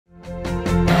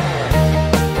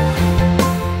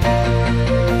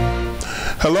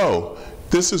Hello,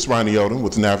 this is Ronnie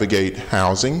with Navigate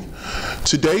Housing.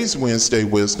 Today's Wednesday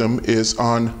Wisdom is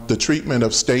on the treatment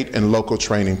of state and local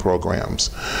training programs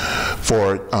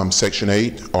for Section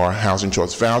 8 or Housing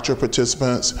Choice Voucher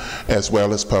participants, as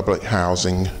well as public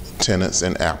housing tenants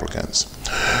and applicants.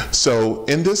 So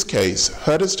in this case,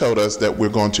 HUD has told us that we're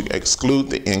going to exclude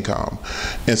the income.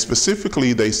 And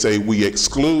specifically, they say we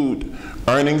exclude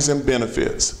earnings and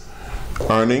benefits.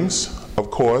 Earnings,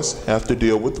 of course, have to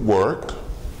deal with work,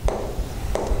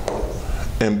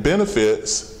 and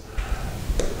benefits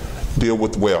deal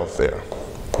with welfare.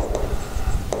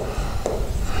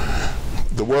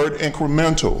 The word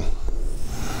incremental,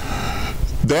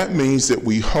 that means that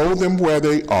we hold them where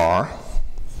they are,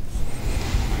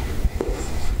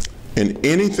 and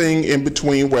anything in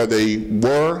between where they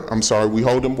were, we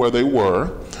hold them where they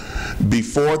were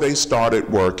before they started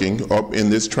working up in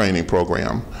this training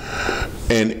program.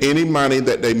 And any money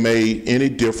that they made, any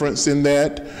difference in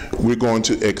that, we're going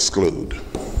to exclude.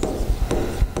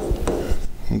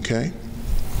 Okay?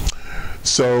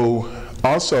 So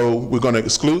also, we're going to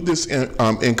exclude this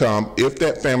income if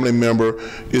that family member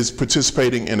is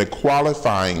participating in a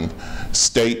qualifying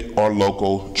state or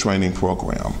local training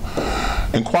program.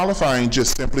 And qualifying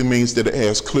just simply means that it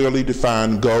has clearly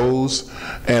defined goals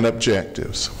and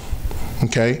objectives.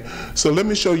 Okay? So let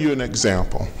me show you an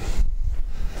example.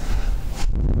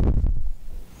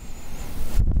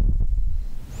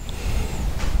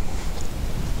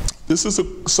 This is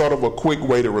a sort of a quick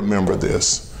way to remember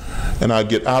this, and I'll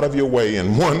get out of your way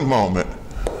in one moment.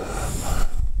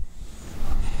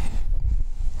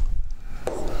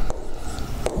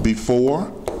 Before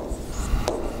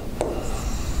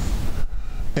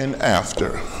and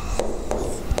after.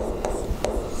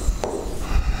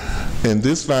 And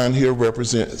this line here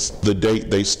represents the date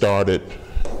they started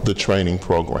the training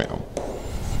program.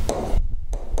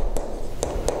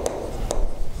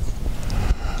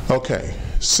 Okay.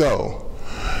 So,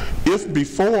 if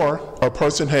before a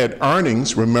person had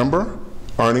earnings, remember,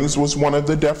 earnings was one of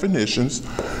the definitions.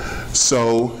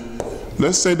 So,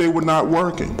 let's say they were not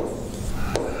working.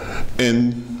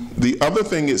 And the other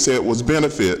thing it said was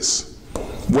benefits,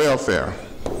 welfare.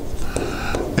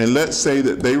 And let's say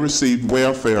that they received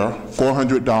welfare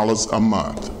 $400 a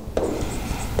month.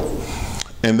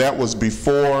 And that was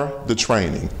before the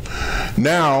training.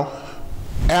 Now,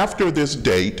 after this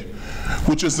date,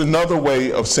 which is another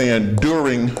way of saying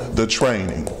during the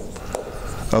training,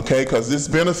 okay? Because this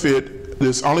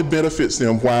only benefits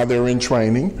them while they're in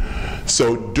training.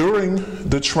 So during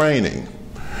the training,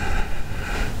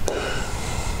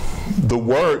 the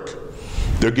work,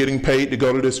 they're getting paid to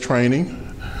go to this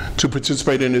training, to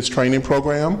participate in this training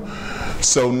program.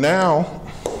 So now,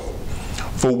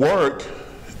 for work,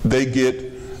 they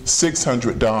get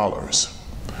 $600.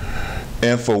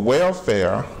 And for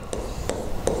welfare,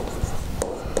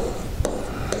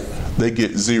 they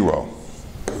get $0.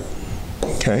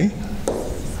 Okay?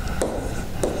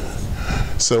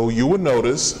 So you will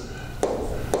notice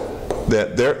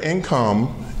that their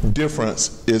income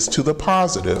difference is to the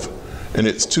positive, and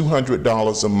it's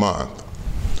 $200 a month.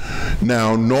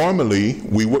 Now, normally,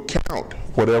 we would count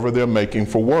whatever they're making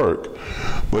for work.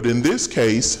 But in this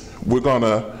case, we're going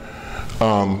to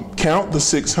count the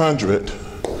 600,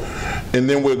 and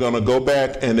then we're going to go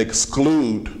back and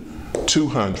exclude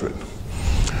 200.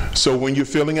 So when you're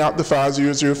filling out the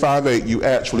 50058, you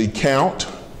actually count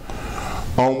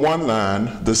on one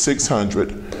line the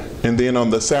 600, and then on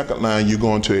the second line you're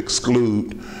going to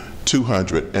exclude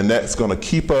 200, and that's going to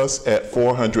keep us at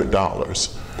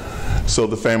 $400. So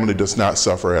the family does not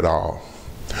suffer at all.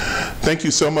 Thank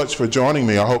you so much for joining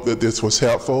me. I hope that this was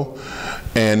helpful,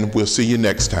 and we'll see you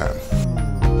next time.